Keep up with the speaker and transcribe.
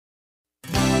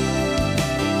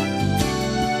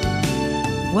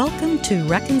Welcome to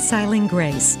Reconciling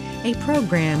Grace, a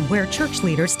program where church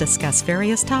leaders discuss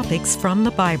various topics from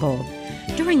the Bible.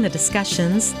 During the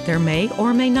discussions, there may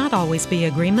or may not always be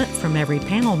agreement from every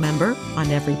panel member on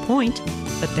every point,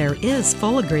 but there is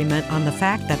full agreement on the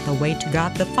fact that the way to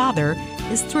God the Father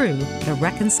is through the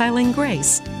reconciling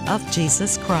grace of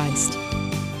Jesus Christ.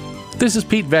 This is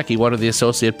Pete Vecchi, one of the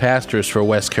associate pastors for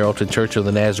West Carrollton Church of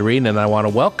the Nazarene, and I want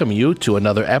to welcome you to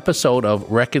another episode of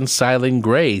Reconciling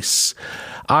Grace.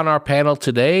 On our panel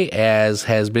today, as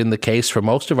has been the case for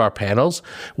most of our panels,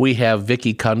 we have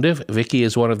Vicki Cundiff. Vicki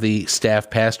is one of the staff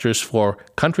pastors for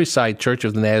Countryside Church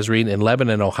of the Nazarene in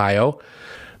Lebanon, Ohio.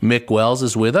 Mick Wells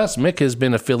is with us. Mick has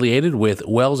been affiliated with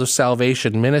Wells of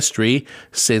Salvation Ministry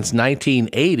since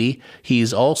 1980.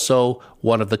 He's also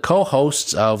one of the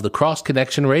co-hosts of the Cross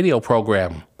Connection radio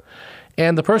program.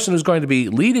 And the person who's going to be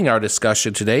leading our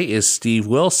discussion today is Steve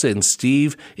Wilson.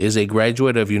 Steve is a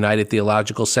graduate of United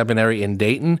Theological Seminary in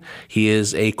Dayton. He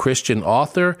is a Christian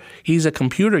author. He's a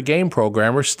computer game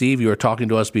programmer. Steve, you were talking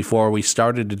to us before we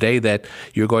started today that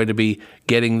you're going to be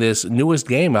getting this newest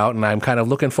game out, and I'm kind of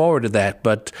looking forward to that.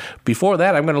 But before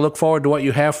that, I'm going to look forward to what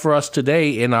you have for us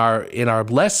today in our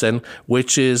lesson,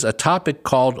 which is a topic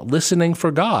called Listening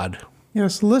for God.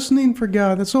 Yes, listening for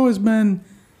God. That's always been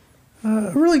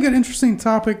a really good, interesting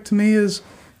topic to me is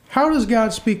how does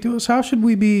God speak to us? How should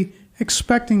we be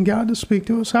expecting God to speak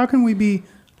to us? How can we be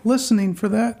listening for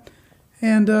that?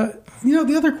 And,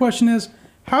 the other question is,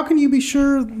 how can you be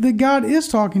sure that God is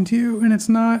talking to you and it's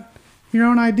not your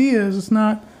own ideas, it's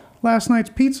not last night's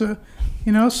pizza,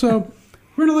 So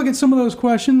we're going to look at some of those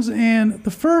questions. And the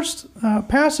first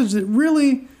passage that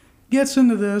really gets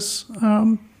into this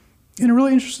in a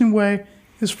really interesting way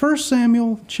is 1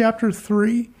 Samuel chapter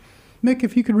 3. Mick,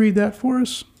 if you could read that for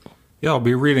us. Yeah, I'll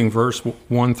be reading verse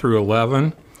 1 through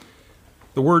 11.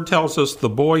 The word tells us the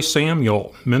boy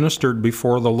Samuel ministered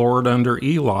before the Lord under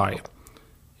Eli.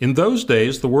 In those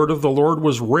days, the word of the Lord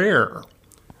was rare.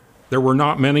 There were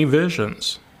not many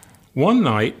visions. One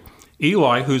night,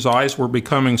 Eli, whose eyes were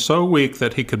becoming so weak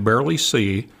that he could barely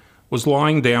see, was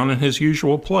lying down in his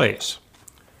usual place.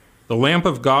 The lamp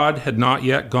of God had not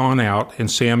yet gone out,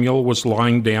 and Samuel was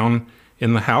lying down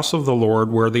in the house of the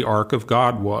Lord where the ark of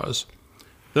God was.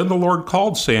 Then the Lord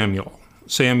called Samuel.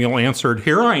 Samuel answered,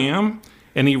 "Here I am."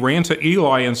 And he ran to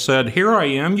Eli and said, "Here I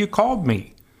am, you called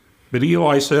me." But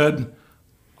Eli said,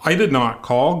 "I did not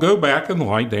call. Go back and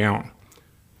lie down."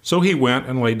 So he went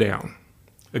and lay down.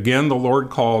 Again the Lord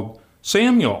called,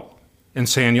 "Samuel." And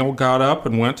Samuel got up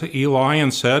and went to Eli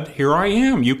and said, "Here I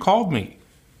am, you called me."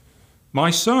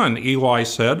 "My son," Eli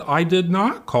said, "I did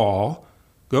not call.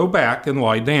 Go back and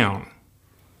lie down."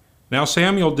 Now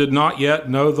Samuel did not yet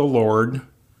know the Lord.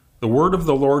 The word of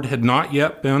the Lord had not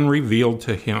yet been revealed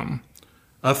to him.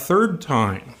 A third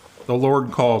time the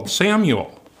Lord called,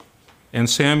 "Samuel." And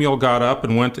Samuel got up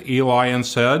and went to Eli and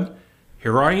said,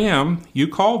 "Here I am, you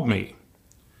called me."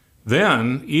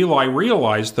 Then Eli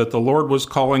realized that the Lord was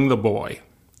calling the boy.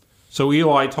 So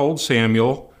Eli told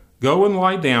Samuel, "Go and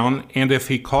lie down, and if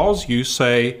he calls you,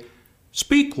 say,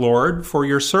 'Speak, Lord, for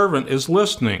your servant is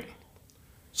listening.'"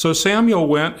 So Samuel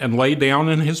went and lay down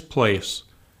in his place.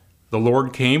 The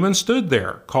Lord came and stood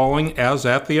there, calling as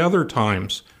at the other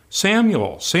times,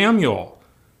 "Samuel, Samuel."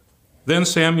 Then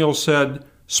Samuel said,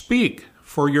 "Speak,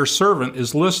 for your servant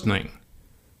is listening."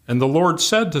 And the Lord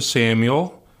said to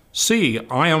Samuel, "See,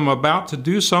 I am about to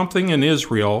do something in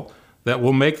Israel that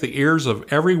will make the ears of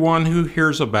everyone who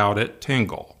hears about it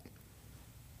tingle."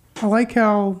 I like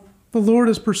how the Lord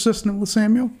is persistent with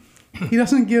Samuel. He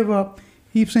doesn't give up.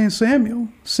 He keeps saying, "Samuel,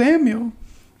 Samuel."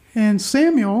 And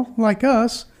Samuel, like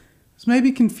us, is maybe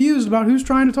confused about who's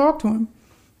trying to talk to him.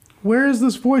 Where is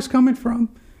this voice coming from?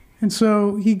 And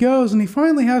so he goes and he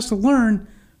finally has to learn,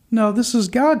 no, this is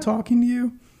God talking to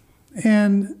you.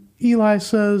 And Eli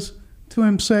says to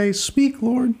him, say, "Speak,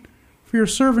 Lord, for your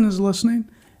servant is listening."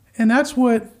 And that's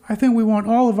what I think we want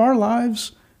all of our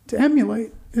lives to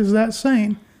emulate, is that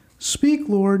saying, "Speak,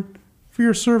 Lord, for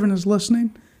your servant is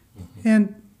listening."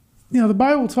 And the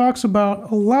Bible talks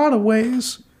about a lot of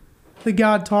ways that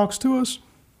God talks to us.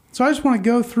 So I just want to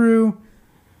go through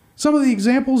some of the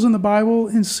examples in the Bible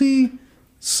and see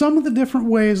some of the different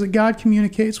ways that God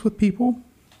communicates with people.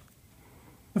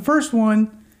 The first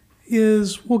one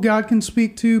is, God can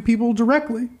speak to people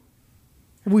directly.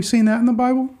 Have we seen that in the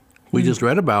Bible? We just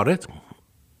read about it.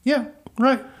 Yeah,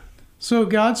 right. So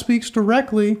God speaks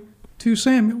directly to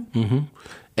Samuel. Mm-hmm.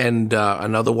 And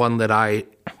another one that I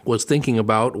was thinking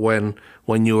about when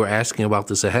you were asking about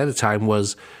this ahead of time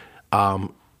was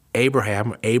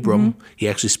Abram. He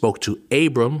actually spoke to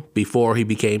Abram before he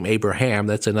became Abraham.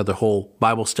 That's another whole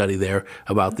Bible study there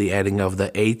about the adding of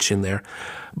the H in there.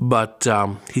 But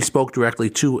he spoke directly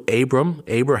to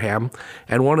Abraham.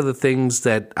 And one of the things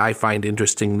that I find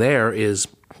interesting there is,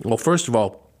 well, first of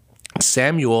all,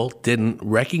 Samuel didn't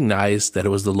recognize that it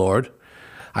was the Lord.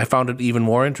 I found it even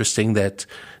more interesting that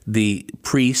the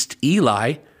priest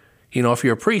Eli, if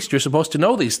you're a priest, you're supposed to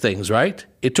know these things, right?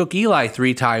 It took Eli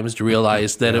 3 times to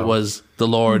realize that it was the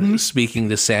Lord speaking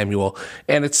to Samuel.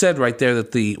 And it said right there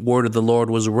that the word of the Lord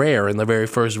was rare in the very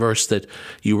first verse that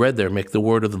you read there, Mick. The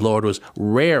word of the Lord was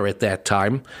rare at that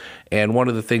time. And one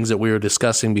of the things that we were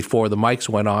discussing before the mics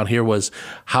went on here was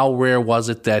how rare was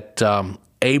it that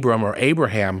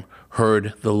Abraham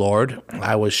heard the Lord.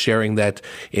 I was sharing that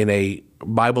in a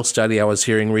Bible study I was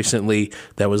hearing recently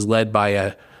that was led by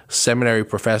a seminary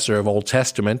professor of Old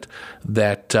Testament,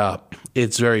 that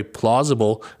it's very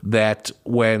plausible that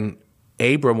when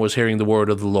Abram was hearing the word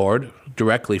of the Lord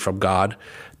directly from God,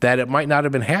 that it might not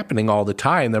have been happening all the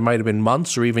time. There might have been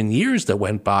months or even years that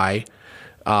went by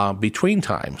between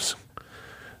times.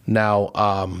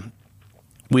 Now,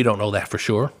 we don't know that for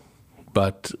sure,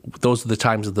 but those are the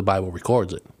times that the Bible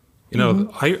records it.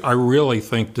 I really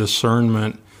think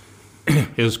discernment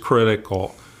is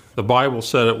critical. The Bible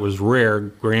said it was rare,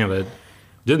 granted,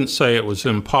 didn't say it was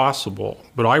impossible,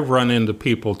 but I've run into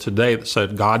people today that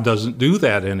said God doesn't do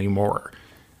that anymore.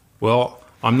 Well,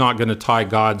 I'm not going to tie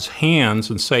God's hands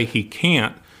and say he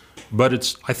can't,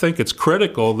 but I think it's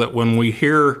critical that when we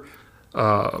hear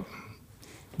God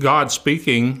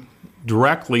speaking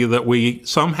directly, that we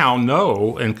somehow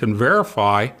know and can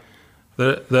verify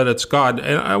that it's God.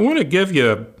 And I want to give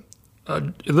you,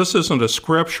 this isn't a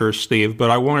scripture, Steve,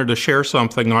 but I wanted to share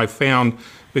something I found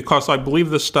because I believe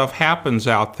this stuff happens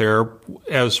out there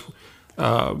as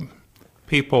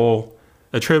people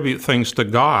attribute things to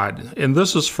God. And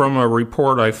this is from a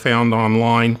report I found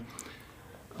online.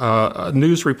 A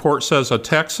news report says a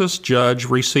Texas judge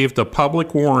received a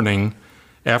public warning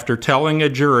after telling a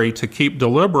jury to keep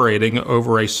deliberating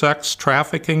over a sex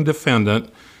trafficking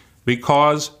defendant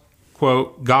because,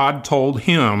 quote, God told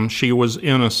him she was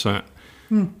innocent.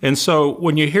 And so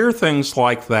when you hear things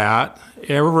like that,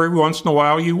 every once in a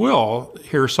while you will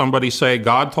hear somebody say,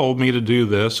 God told me to do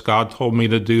this, God told me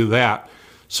to do that.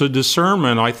 So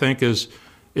discernment, I think, is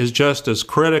just as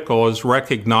critical as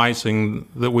recognizing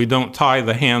that we don't tie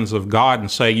the hands of God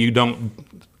and say you don't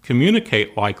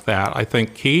communicate like that. I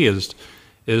think key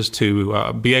is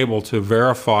to be able to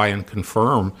verify and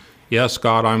confirm, yes,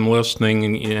 God, I'm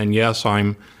listening, and yes,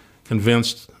 I'm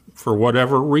convinced for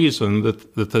whatever reason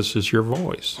that this is your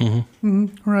voice.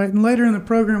 Right. And later in the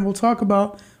program, we'll talk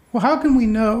about, well, how can we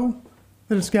know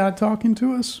that it's God talking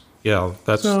to us? Yeah,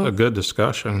 that's a good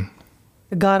discussion.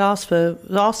 God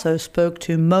also spoke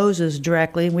to Moses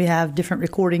directly. We have different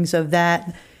recordings of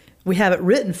that. We have it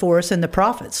written for us in the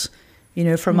prophets,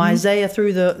 from Isaiah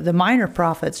through the minor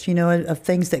prophets, of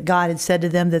things that God had said to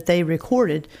them that they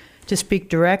recorded to speak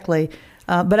directly.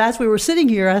 But as we were sitting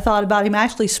here, I thought about him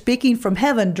actually speaking from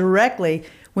heaven directly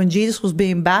when Jesus was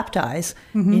being baptized,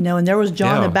 and there was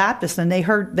John the Baptist, and they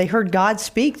heard God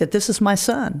speak that this is my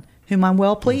son, whom I'm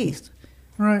well pleased.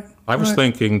 Right. I was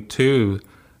thinking, too,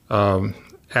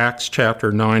 Acts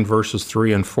chapter 9, verses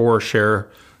 3 and 4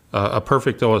 share a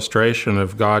perfect illustration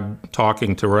of God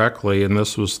talking directly, and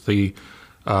this was the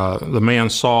man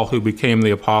Saul who became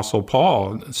the Apostle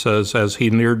Paul. It says, as he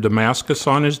neared Damascus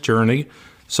on his journey,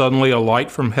 suddenly a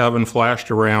light from heaven flashed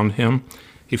around him.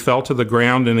 He fell to the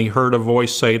ground, and he heard a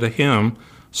voice say to him,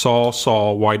 Saul,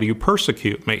 Saul, why do you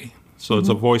persecute me? So it's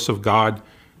a voice of God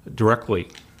directly.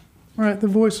 Right, the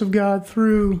voice of God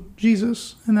through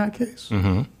Jesus in that case.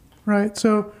 Right,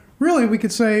 so really we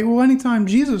could say, well, anytime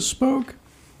Jesus spoke,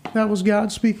 that was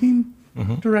God speaking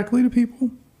directly to people.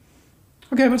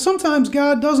 Okay, but sometimes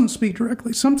God doesn't speak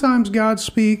directly. Sometimes God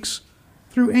speaks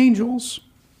through angels.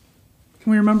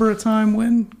 Can we remember a time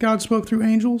when God spoke through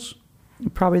angels?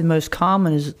 Probably the most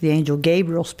common is the angel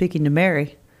Gabriel speaking to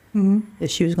Mary, that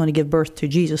she was going to give birth to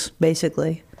Jesus,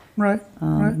 basically. Right,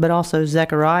 right. But also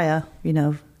Zechariah,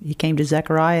 he came to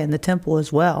Zechariah in the temple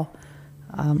as well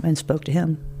and spoke to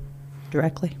him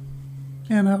directly.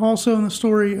 And also in the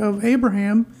story of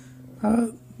Abraham,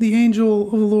 the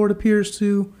angel of the Lord appears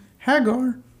to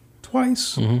Hagar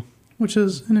twice, which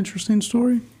is an interesting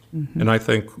story. And I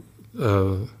think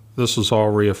this is all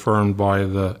reaffirmed by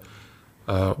the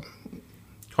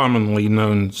commonly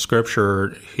known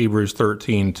scripture, Hebrews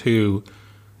 13:2,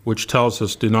 which tells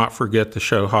us, do not forget to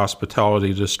show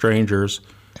hospitality to strangers,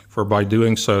 for by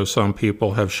doing so some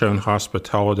people have shown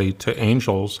hospitality to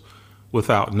angels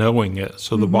without knowing it.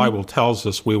 So the Bible tells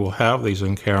us we will have these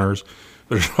encounters,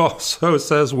 but it also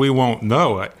says we won't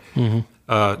know it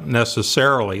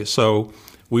necessarily. So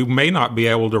we may not be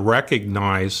able to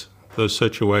recognize those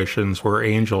situations where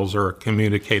angels are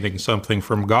communicating something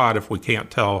from God if we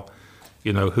can't tell,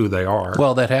 who they are.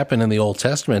 Well, that happened in the Old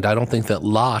Testament. I don't think that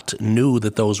Lot knew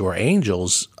that those were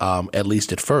angels, at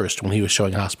least at first, when he was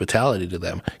showing hospitality to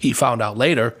them. He found out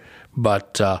later,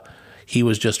 but he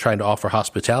was just trying to offer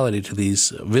hospitality to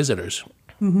these visitors.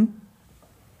 Okay,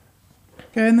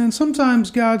 and then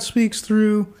sometimes God speaks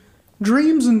through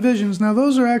dreams and visions. Now,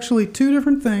 those are actually two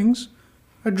different things,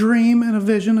 a dream and a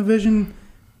vision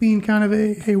being kind of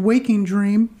a waking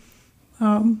dream.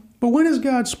 But when has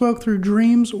God spoke through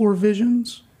dreams or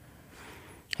visions?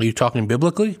 Are you talking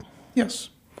biblically? Yes.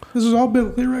 This is all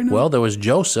biblically right now. Well, there was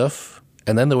Joseph,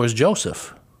 and then there was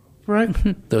Joseph. Right.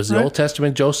 There was the Old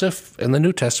Testament Joseph and the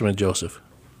New Testament Joseph.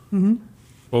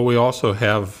 Well, we also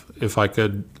have, if I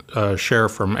could share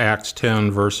from Acts 10,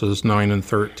 verses 9 and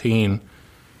 13,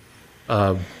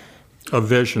 a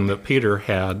vision that Peter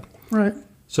had. Right.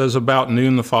 It says, about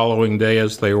noon the following day,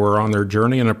 as they were on their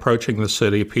journey and approaching the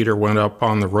city, Peter went up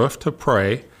on the roof to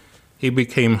pray. He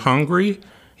became hungry.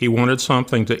 He wanted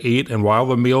something to eat, and while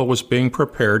the meal was being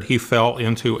prepared, he fell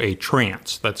into a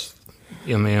trance. That's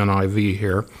in the NIV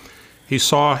here. He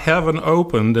saw heaven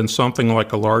opened and something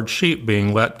like a large sheet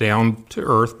being let down to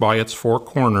earth by its four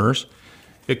corners.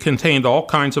 It contained all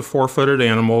kinds of four-footed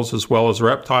animals as well as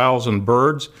reptiles and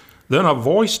birds. Then a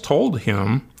voice told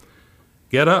him,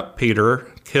 "Get up, Peter,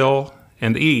 kill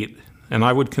and eat." And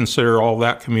I would consider all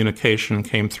that communication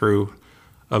came through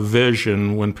a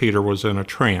vision when Peter was in a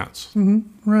trance.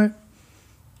 Right.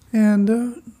 And,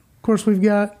 of course, we've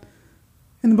got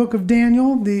in the book of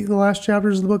Daniel, the last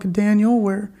chapters of the book of Daniel,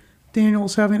 where Daniel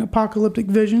is having apocalyptic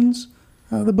visions.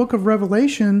 The book of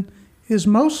Revelation is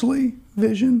mostly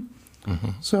vision.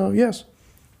 So, yes.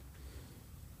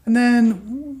 And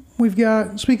then we've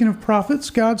got, speaking of prophets,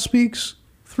 God speaks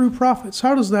through prophets.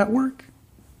 How does that work?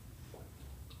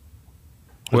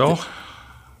 Well,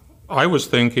 I was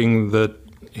thinking that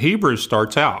Hebrews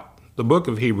starts out, the book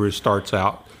of Hebrews starts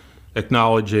out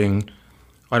acknowledging,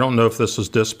 I don't know if this is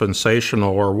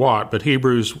dispensational or what, but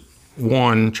Hebrews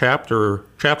 1, chapter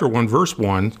 1, verse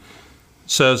 1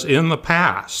 says, in the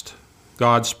past,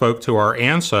 God spoke to our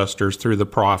ancestors through the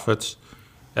prophets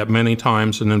at many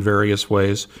times and in various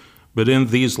ways, but in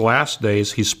these last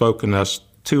days he's spoken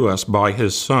to us by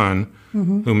his Son,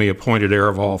 whom he appointed heir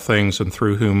of all things, and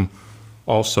through whom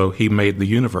also he made the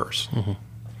universe.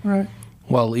 Right.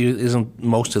 Well, isn't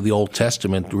most of the Old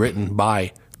Testament written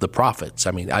by the prophets?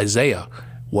 I mean, Isaiah,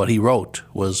 what he wrote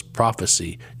was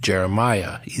prophecy.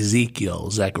 Jeremiah, Ezekiel,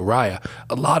 Zechariah,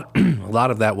 a lot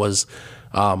of that was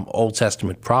Old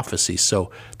Testament prophecy.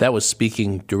 So that was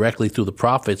speaking directly through the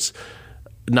prophets,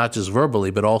 not just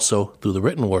verbally, but also through the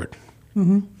written word.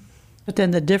 But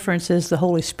then the difference is the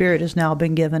Holy Spirit has now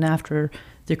been given after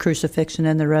the crucifixion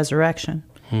and the resurrection.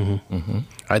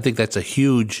 I think that's a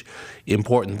huge,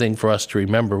 important thing for us to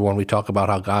remember when we talk about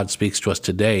how God speaks to us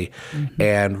today.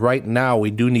 And right now,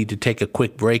 we do need to take a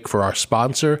quick break for our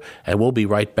sponsor, and we'll be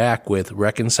right back with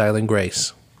Reconciling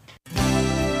Grace.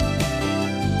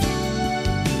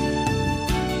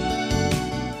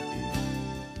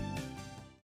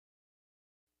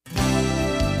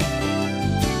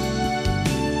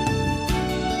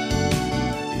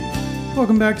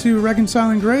 Welcome back to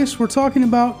Reconciling Grace. We're talking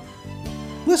about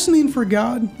listening for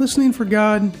God,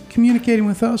 communicating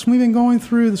with us. We've been going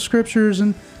through the scriptures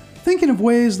and thinking of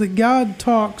ways that God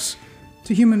talks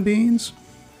to human beings.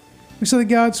 We said that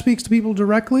God speaks to people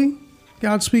directly.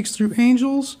 God speaks through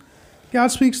angels. God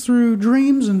speaks through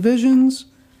dreams and visions.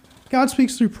 God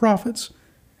speaks through prophets.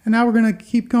 And now we're going to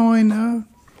keep going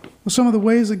with some of the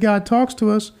ways that God talks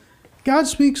to us. God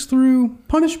speaks through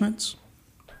punishments.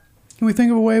 Can we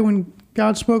think of a way when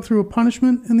God spoke through a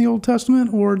punishment in the Old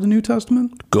Testament or the New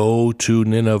Testament? Go to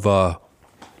Nineveh.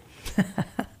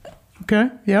 Okay,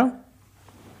 yeah.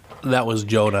 That was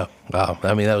Jonah.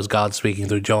 That was God speaking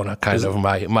through Jonah. Kind of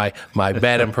my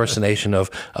bad impersonation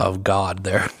of God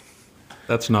there.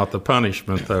 That's not the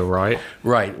punishment, though, right?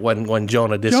 Right. When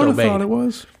Jonah disobeyed. Jonah thought it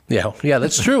was. Yeah,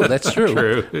 that's true. That's true.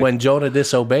 True. When Jonah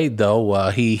disobeyed, though,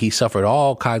 he suffered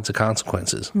all kinds of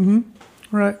consequences.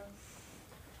 Right.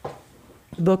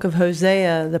 The book of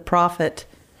Hosea, the prophet,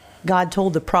 God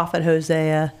told the prophet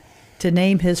Hosea to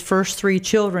name his first three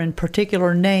children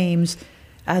particular names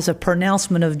as a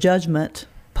pronouncement of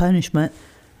punishment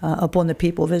upon the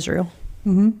people of Israel.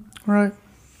 Right.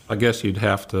 I guess you'd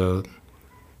have to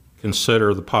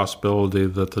consider the possibility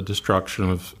that the destruction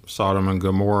of Sodom and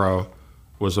Gomorrah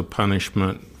was a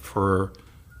punishment for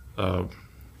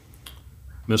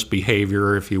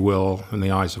misbehavior, if you will, in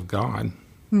the eyes of God.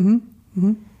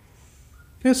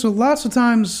 Yeah, so lots of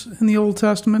times in the Old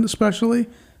Testament, especially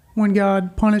when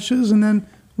God punishes, and then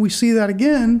we see that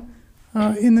again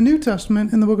in the New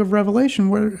Testament in the book of Revelation,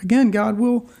 where again God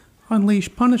will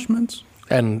unleash punishments.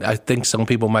 And I think some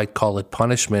people might call it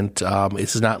punishment.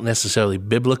 It's not necessarily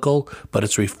biblical, but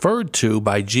it's referred to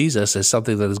by Jesus as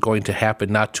something that is going to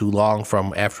happen not too long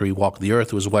from after he walked the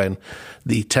earth, was when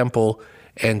the temple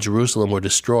and Jerusalem were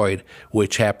destroyed,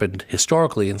 which happened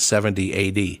historically in 70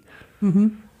 A.D.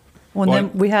 Well,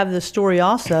 then we have the story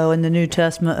also in the New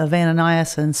Testament of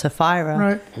Ananias and Sapphira.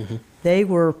 Right. They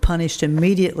were punished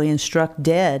immediately and struck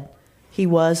dead. He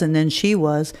was, and then she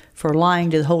was, for lying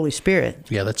to the Holy Spirit.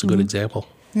 Yeah, that's a good example.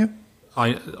 Yep.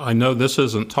 I know this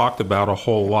isn't talked about a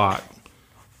whole lot,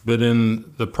 but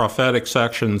in the prophetic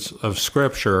sections of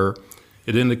Scripture,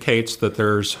 it indicates that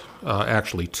there's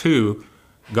actually two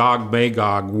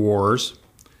Gog-Magog wars,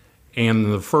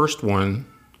 and the first one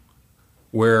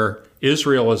where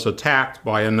Israel is attacked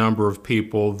by a number of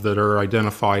people that are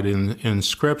identified in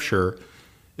Scripture.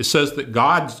 It says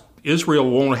that Israel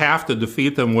won't have to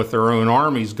defeat them with their own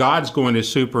armies. God's going to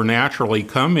supernaturally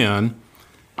come in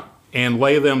and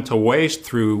lay them to waste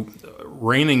through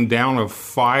raining down of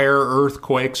fire,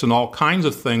 earthquakes, and all kinds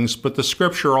of things. But the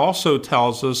Scripture also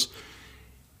tells us,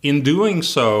 in doing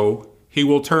so, he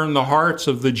will turn the hearts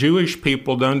of the Jewish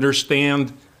people to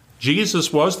understand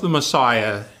Jesus was the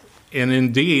Messiah, and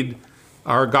indeed,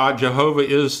 our God Jehovah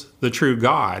is the true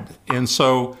God. And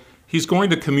so he's going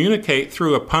to communicate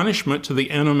through a punishment to the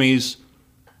enemies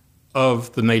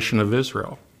of the nation of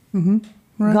Israel.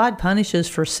 Right. God punishes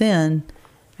for sin,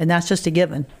 and that's just a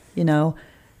given,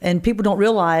 And people don't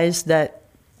realize that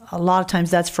a lot of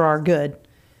times that's for our good.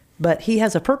 But he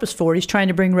has a purpose for it. He's trying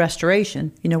to bring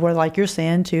restoration, where, like you're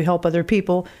saying, to help other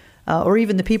people, or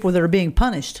even the people that are being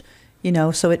punished.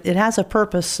 So it has a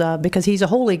purpose because he's a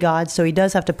holy God, so he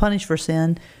does have to punish for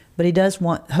sin, but he does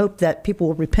hope that people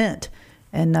will repent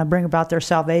and bring about their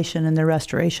salvation and their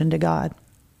restoration to God.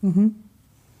 And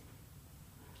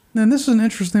this is an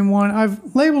interesting one.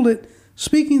 I've labeled it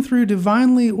Speaking Through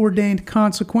Divinely Ordained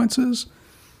Consequences.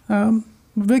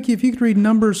 Vicki, if you could read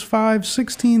Numbers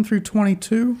 5:16 through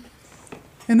 22.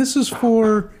 And this is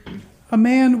for a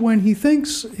man when he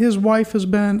thinks his wife has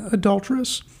been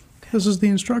adulterous. This is the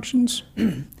instructions.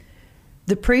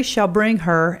 The priest shall bring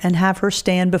her and have her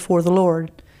stand before the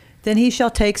Lord. Then he shall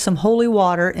take some holy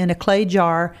water in a clay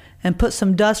jar and put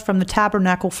some dust from the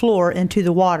tabernacle floor into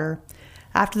the water.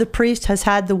 After the priest has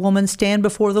had the woman stand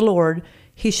before the Lord,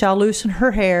 he shall loosen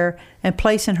her hair and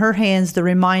place in her hands the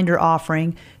reminder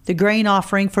offering, the grain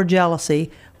offering for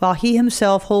jealousy, while he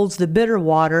himself holds the bitter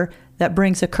water that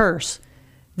brings a curse.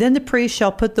 Then the priest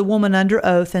shall put the woman under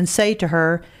oath and say to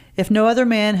her, if no other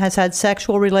man has had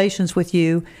sexual relations with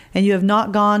you, and you have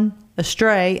not gone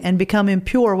astray and become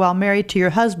impure while married to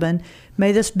your husband,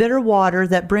 may this bitter water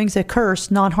that brings a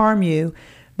curse not harm you.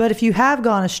 But if you have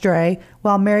gone astray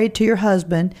while married to your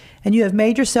husband, and you have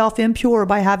made yourself impure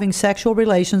by having sexual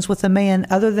relations with a man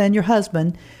other than your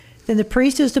husband, then the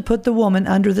priest is to put the woman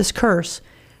under this curse.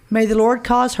 May the Lord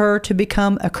cause her to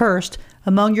become accursed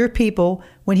among your people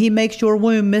when he makes your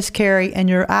womb miscarry and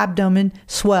your abdomen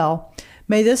swell.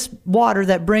 May this water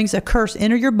that brings a curse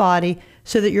enter your body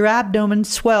so that your abdomen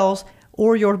swells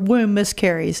or your womb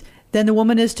miscarries. Then the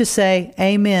woman is to say,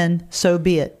 Amen, so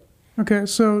be it. Okay,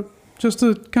 so just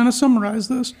to kind of summarize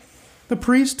this, the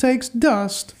priest takes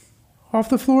dust off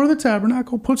the floor of the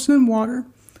tabernacle, puts it in water,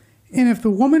 and if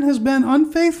the woman has been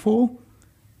unfaithful,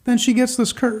 then she gets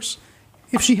this curse.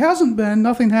 If she hasn't been,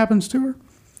 nothing happens to her.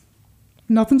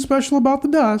 Nothing special about the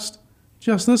dust,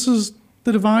 just this is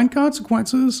the divine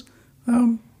consequences.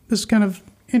 This kind of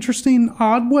interesting,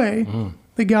 odd way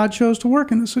that God chose to work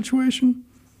in this situation.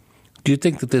 Do you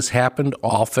think that this happened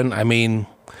often? I mean,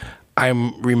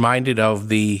 I'm reminded of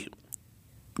the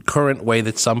current way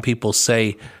that some people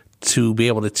say to be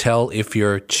able to tell if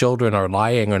your children are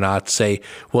lying or not, say,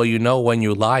 well, when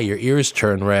you lie, your ears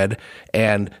turn red,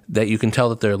 and that you can tell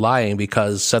that they're lying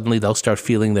because suddenly they'll start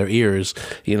feeling their ears,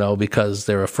 because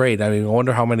they're afraid. I mean, I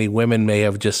wonder how many women may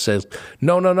have just said,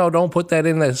 no, don't put that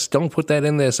in this. Don't put that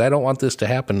in this. I don't want this to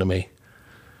happen to me.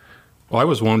 Well, I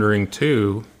was wondering,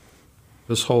 too,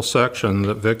 this whole section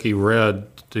that Vicki read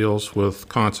deals with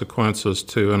consequences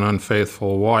to an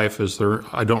unfaithful wife.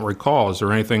 I don't recall, is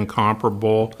there anything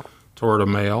comparable toward a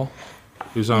male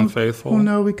who's unfaithful? Well,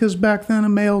 no, because back then a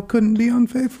male couldn't be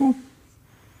unfaithful.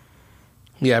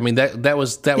 Yeah, I mean that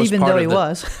was Even part though of he the,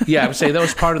 was. yeah, I would say that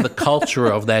was part of the culture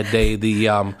of that day,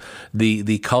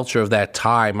 the culture of that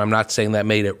time. I'm not saying that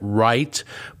made it right,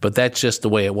 but that's just the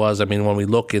way it was. I mean, when we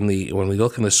look in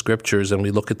the scriptures and we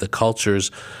look at the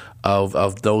cultures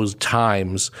of those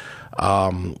times,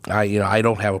 I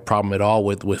don't have a problem at all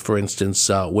with for instance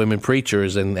women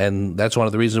preachers, and that's one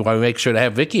of the reasons why we make sure to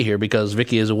have Vicki here, because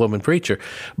Vicki is a woman preacher.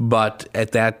 But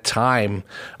at that time,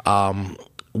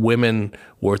 women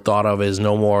were thought of as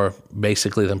no more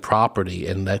basically than property,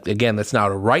 and that, again, that's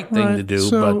not a right thing to do,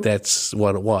 but that's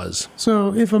what it was.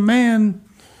 So if a man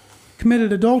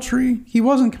committed adultery, he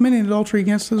wasn't committing adultery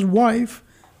against his wife.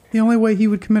 The only way he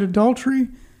would commit adultery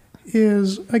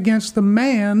is against the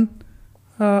man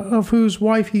of whose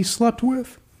wife he slept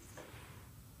with,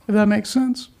 if that makes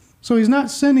sense. So he's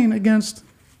not sinning against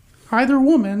either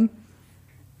woman.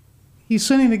 He's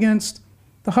sinning against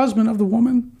the husband of the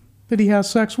woman that he has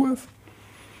sex with.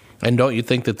 And don't you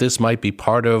think that this might be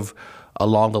part of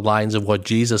along the lines of what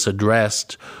Jesus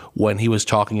addressed when he was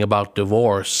talking about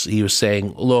divorce? He was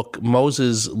saying, look,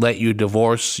 Moses let you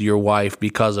divorce your wife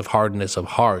because of hardness of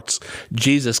hearts.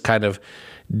 Jesus kind of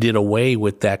did away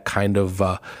with that kind of,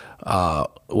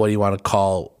 what do you want to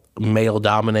call,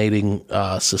 male-dominating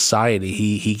society.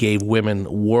 He gave women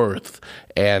worth.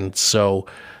 And so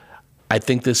I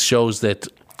think this shows that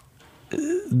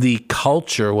the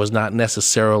culture was not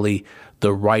necessarily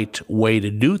the right way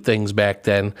to do things back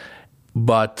then,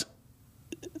 but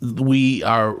we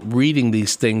are reading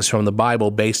these things from the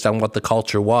Bible based on what the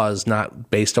culture was,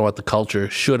 not based on what the culture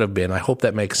should have been. I hope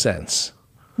that makes sense.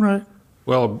 Right.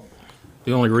 Well,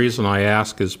 the only reason I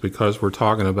ask is because we're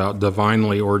talking about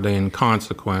divinely ordained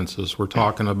consequences. We're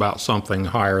talking about something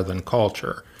higher than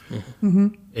culture. Mm-hmm.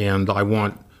 And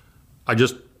I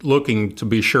just looking to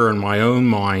be sure in my own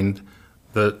mind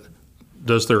that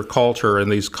does their culture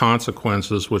and these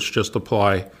consequences, which just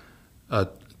apply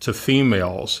to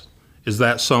females, is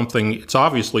that something, it's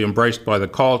obviously embraced by the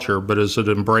culture, but is it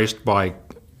embraced by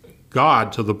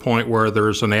God to the point where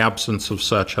there's an absence of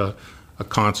such a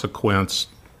consequence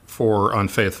for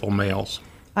unfaithful males?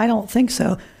 I don't think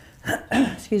so.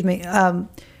 Excuse me.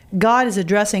 God is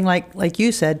addressing, like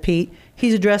you said, Pete,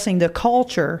 he's addressing the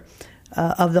culture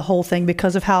of the whole thing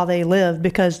because of how they lived.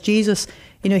 Because Jesus,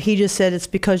 he just said it's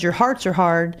because your hearts are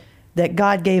hard that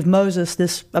God gave Moses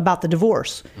this about the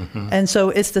divorce. Mm-hmm. And so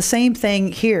it's the same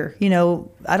thing here.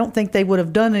 I don't think they would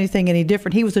have done anything any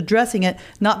different. He was addressing it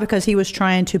not because he was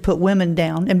trying to put women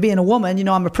down. And being a woman,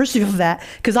 I'm appreciative of that,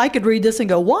 because I could read this and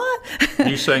go, what?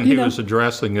 You're saying he was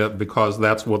addressing it because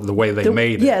that's the way they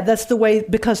made it. Yeah, that's the way,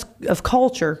 because of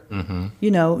culture.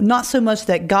 Mm-hmm. Not so much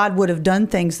that God would have done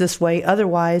things this way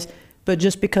otherwise, but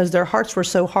just because their hearts were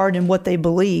so hard in what they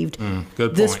believed.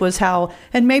 Good this point. Was how,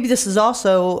 and maybe this is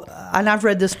also, and I've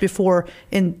read this before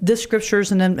in this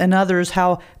scriptures and others,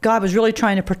 how God was really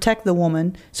trying to protect the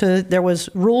woman so that there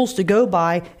was rules to go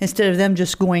by instead of them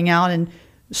just going out and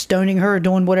stoning her or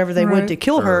doing whatever they would to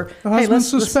kill her. The husband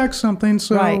suspects something,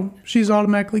 so she's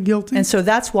automatically guilty. And so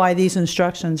that's why these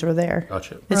instructions are there.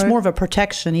 Gotcha. It's more of a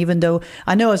protection, even though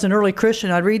I know as an early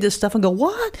Christian, I'd read this stuff and go,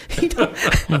 what?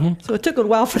 So it took a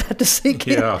while for that to sink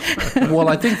in. Well,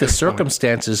 I think the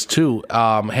circumstances, too,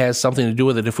 has something to do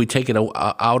with it if we take it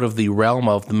out of the realm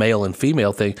of the male and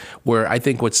female thing, where I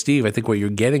think what you're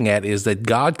getting at is that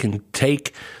God can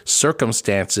take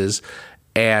circumstances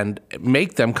and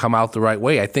make them come out the right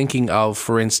way. I'm thinking of,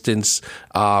 for instance,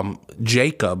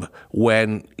 Jacob,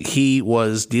 when he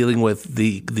was dealing with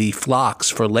the flocks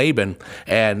for Laban,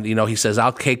 and he says,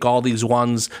 I'll take all these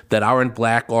ones that aren't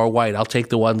black or white. I'll take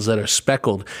the ones that are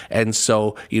speckled. And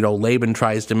so Laban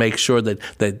tries to make sure that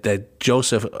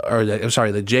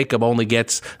Jacob only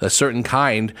gets a certain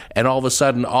kind, and all of a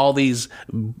sudden all these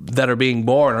that are being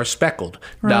born are speckled.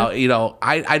 Right. Now,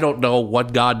 I don't know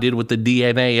what God did with the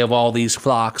DNA of all these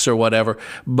flocks or whatever,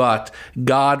 but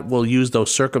God will use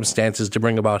those circumstances to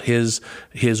bring about his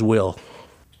will.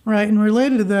 Right, and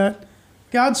related to that,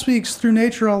 God speaks through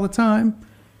nature all the time.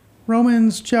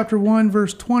 Romans chapter 1,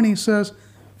 verse 20 says,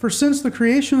 "For since the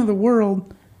creation of the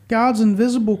world, God's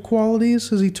invisible qualities,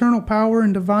 his eternal power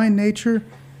and divine nature,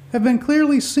 have been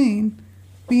clearly seen,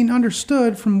 being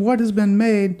understood from what has been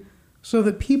made, so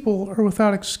that people are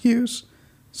without excuse."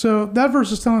 So that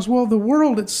verse is telling us, well, the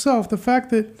world itself, the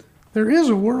fact that there is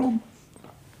a world,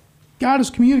 God is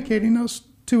communicating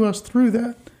to us through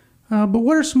that. But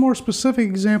what are some more specific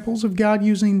examples of God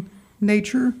using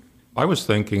nature? I was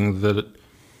thinking that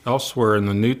elsewhere in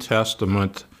the New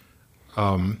Testament,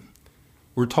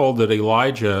 we're told that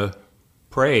Elijah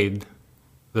prayed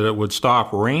that it would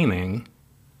stop raining,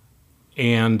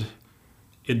 and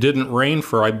it didn't rain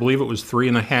for, I believe it was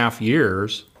 3.5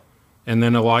 years. And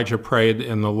then Elijah prayed,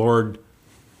 and the Lord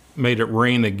made it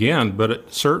rain again.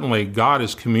 But certainly God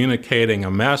is communicating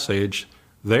a message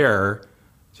there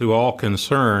to all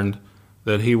concerned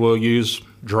that he will use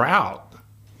drought,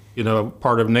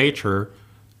 part of nature,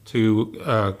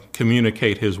 to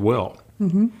communicate his will.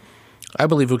 Mm-hmm. I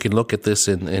believe we can look at this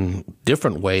in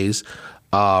different ways.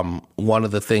 One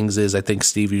of the things is, I think,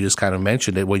 Steve, you just kind of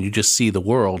mentioned it, when you just see the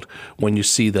world, when you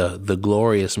see the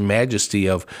glorious majesty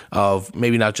of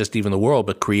maybe not just even the world,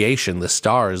 but creation, the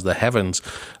stars, the heavens,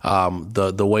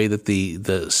 the way that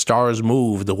the stars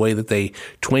move, the way that they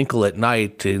twinkle at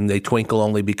night, and they twinkle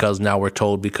only because now we're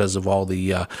told because of all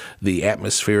the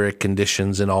atmospheric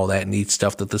conditions and all that neat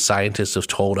stuff that the scientists have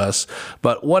told us.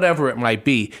 But whatever it might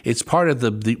be, it's part of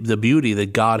the beauty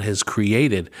that God has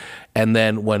created. And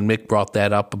then when Mick brought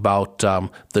that up about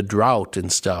the drought and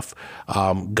stuff,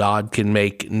 God can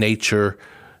make nature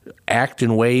act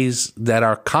in ways that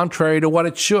are contrary to what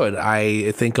it should.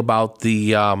 I think about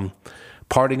the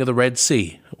parting of the Red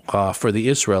Sea for the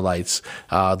Israelites.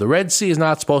 The Red Sea is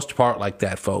not supposed to part like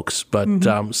that, folks, but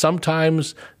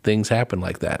sometimes things happen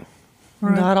like that.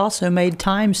 Right. God also made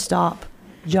time stop.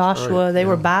 Joshua, they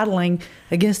were battling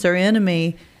against their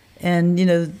enemy, and,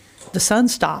 the sun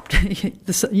stopped.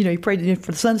 He prayed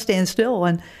for the sun to stand still,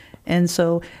 and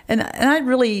so I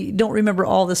really don't remember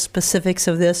all the specifics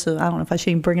of this. So I don't know if I should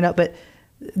even bring it up, but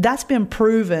that's been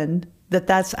proven that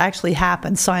that's actually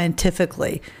happened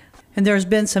scientifically, and there's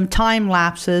been some time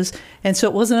lapses, and so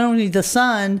it wasn't only the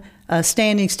sun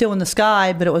standing still in the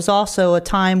sky, but it was also a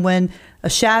time when a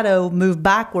shadow moved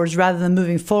backwards rather than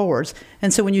moving forwards.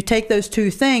 And so when you take those two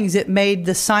things, it made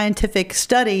the scientific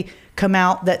study come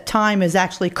out that time is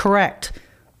actually correct.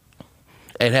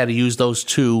 And had to use those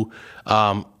two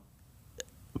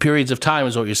periods of time,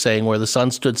 is what you're saying, where the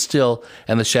sun stood still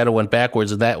and the shadow went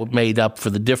backwards, and that made up for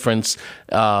the difference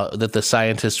that the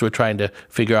scientists were trying to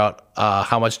figure out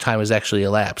how much time has actually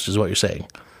elapsed, is what you're saying.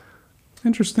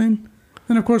 Interesting.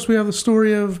 And of course we have the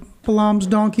story of Balaam's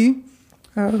donkey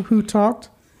who talked.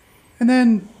 And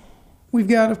then we've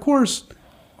got, of course,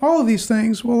 all of these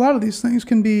things, a lot of these things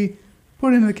can be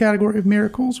put into the category of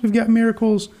miracles. We've got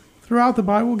miracles throughout the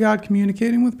Bible, God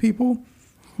communicating with people,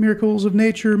 miracles of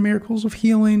nature, miracles of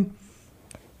healing.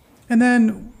 And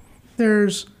then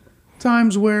there's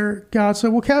times where God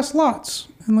said, well, cast lots,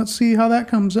 and let's see how that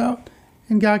comes out.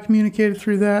 And God communicated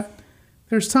through that.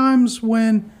 There's times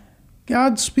when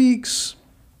God speaks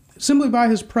simply by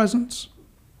his presence,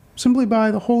 simply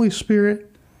by the Holy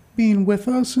Spirit being with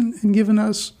us and giving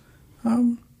us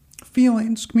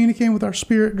feelings, communicating with our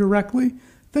spirit directly,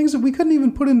 things that we couldn't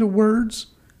even put into words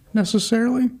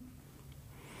necessarily.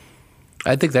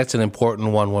 I think that's an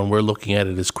important one when we're looking at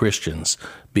it as Christians,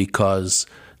 because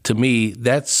to me,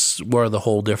 that's where the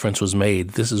whole difference was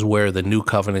made. This is where the new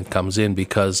covenant comes in,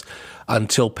 because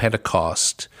until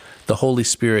Pentecost, the Holy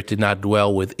Spirit did not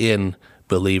dwell within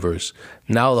believers.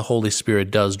 Now the Holy Spirit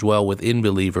does dwell within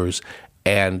believers,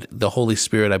 and the Holy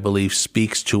Spirit, I believe,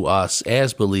 speaks to us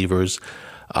as believers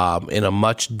in a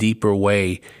much deeper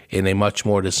way, in a much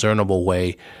more discernible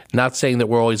way. Not saying that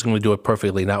we're always going to do it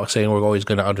perfectly, not saying we're always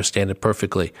going to understand it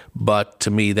perfectly, but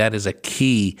to me that is a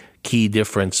key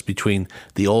difference between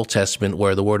the Old Testament,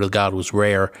 where the Word of God was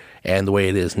rare, and the way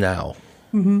it is now.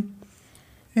 Mm-hmm.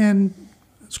 And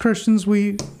as Christians,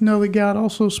 we know that God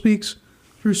also speaks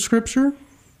through Scripture.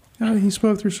 He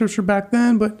spoke through Scripture back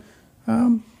then, but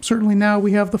certainly now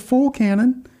we have the full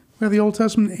canon. We have the Old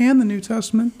Testament and the New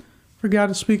Testament for God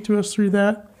to speak to us through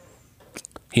that.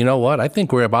 You know what? I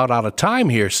think we're about out of time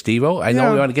here, Steve-O. I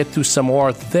know we want to get through some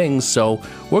more things, so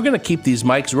we're going to keep these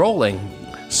mics rolling.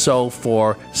 So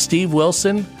for Steve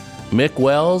Wilson, Mick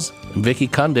Wells, and Vicki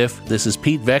Cundiff, this is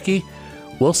Pete Vecchi.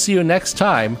 We'll see you next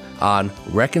time on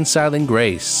Reconciling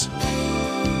Grace.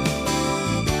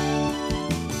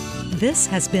 This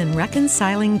has been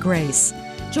Reconciling Grace.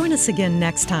 Join us again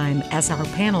next time as our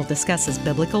panel discusses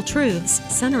biblical truths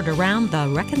centered around the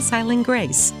reconciling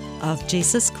grace of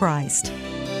Jesus Christ.